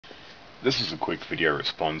This is a quick video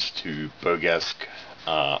response to Bogask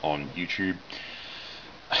on YouTube.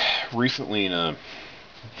 Recently, in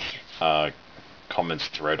a comments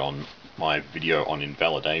thread on my video on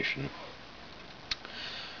invalidation,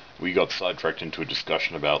 we got sidetracked into a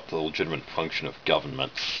discussion about the legitimate function of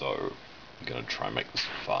government, so I'm going to try and make this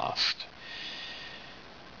fast.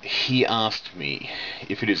 He asked me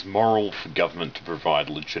if it is moral for government to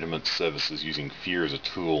provide legitimate services using fear as a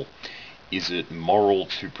tool. Is it moral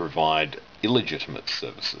to provide illegitimate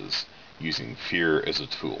services using fear as a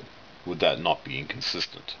tool? Would that not be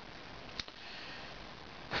inconsistent?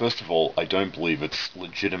 First of all, I don't believe it's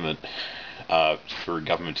legitimate for a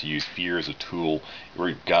government to use fear as a tool,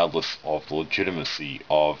 regardless of the legitimacy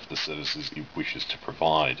of the services it wishes to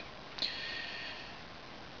provide.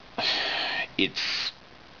 It's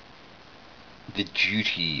the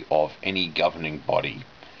duty of any governing body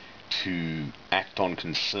to act on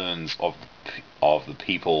concerns of the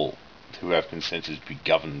people who have consented to be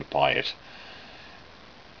governed by it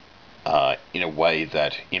in a way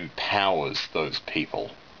that empowers those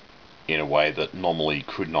people in a way that normally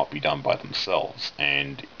could not be done by themselves.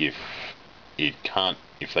 And if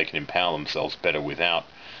they can empower themselves better without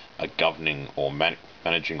a governing or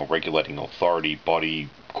managing or regulating authority, body,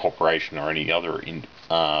 corporation, or any other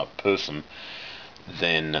person,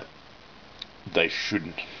 then they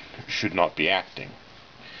should not be acting.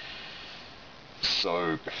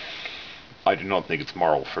 So I do not think it's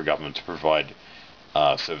moral for government to provide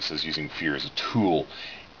services using fear as a tool.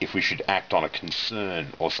 If we should act on a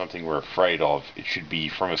concern or something we're afraid of, it should be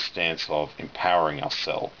from a stance of empowering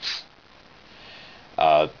ourselves.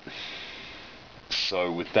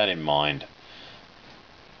 So with that in mind,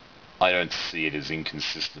 I don't see it as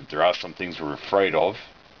inconsistent. There are some things we're afraid of,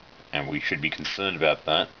 and we should be concerned about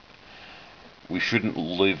that. We shouldn't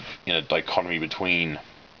live in a dichotomy between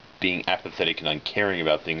being apathetic and uncaring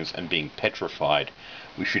about things and being petrified.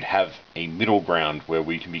 We should have a middle ground where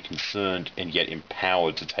we can be concerned and yet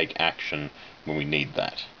empowered to take action when we need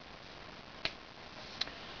that.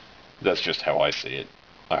 That's just how I see it.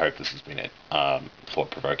 I hope this has been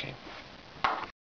thought-provoking.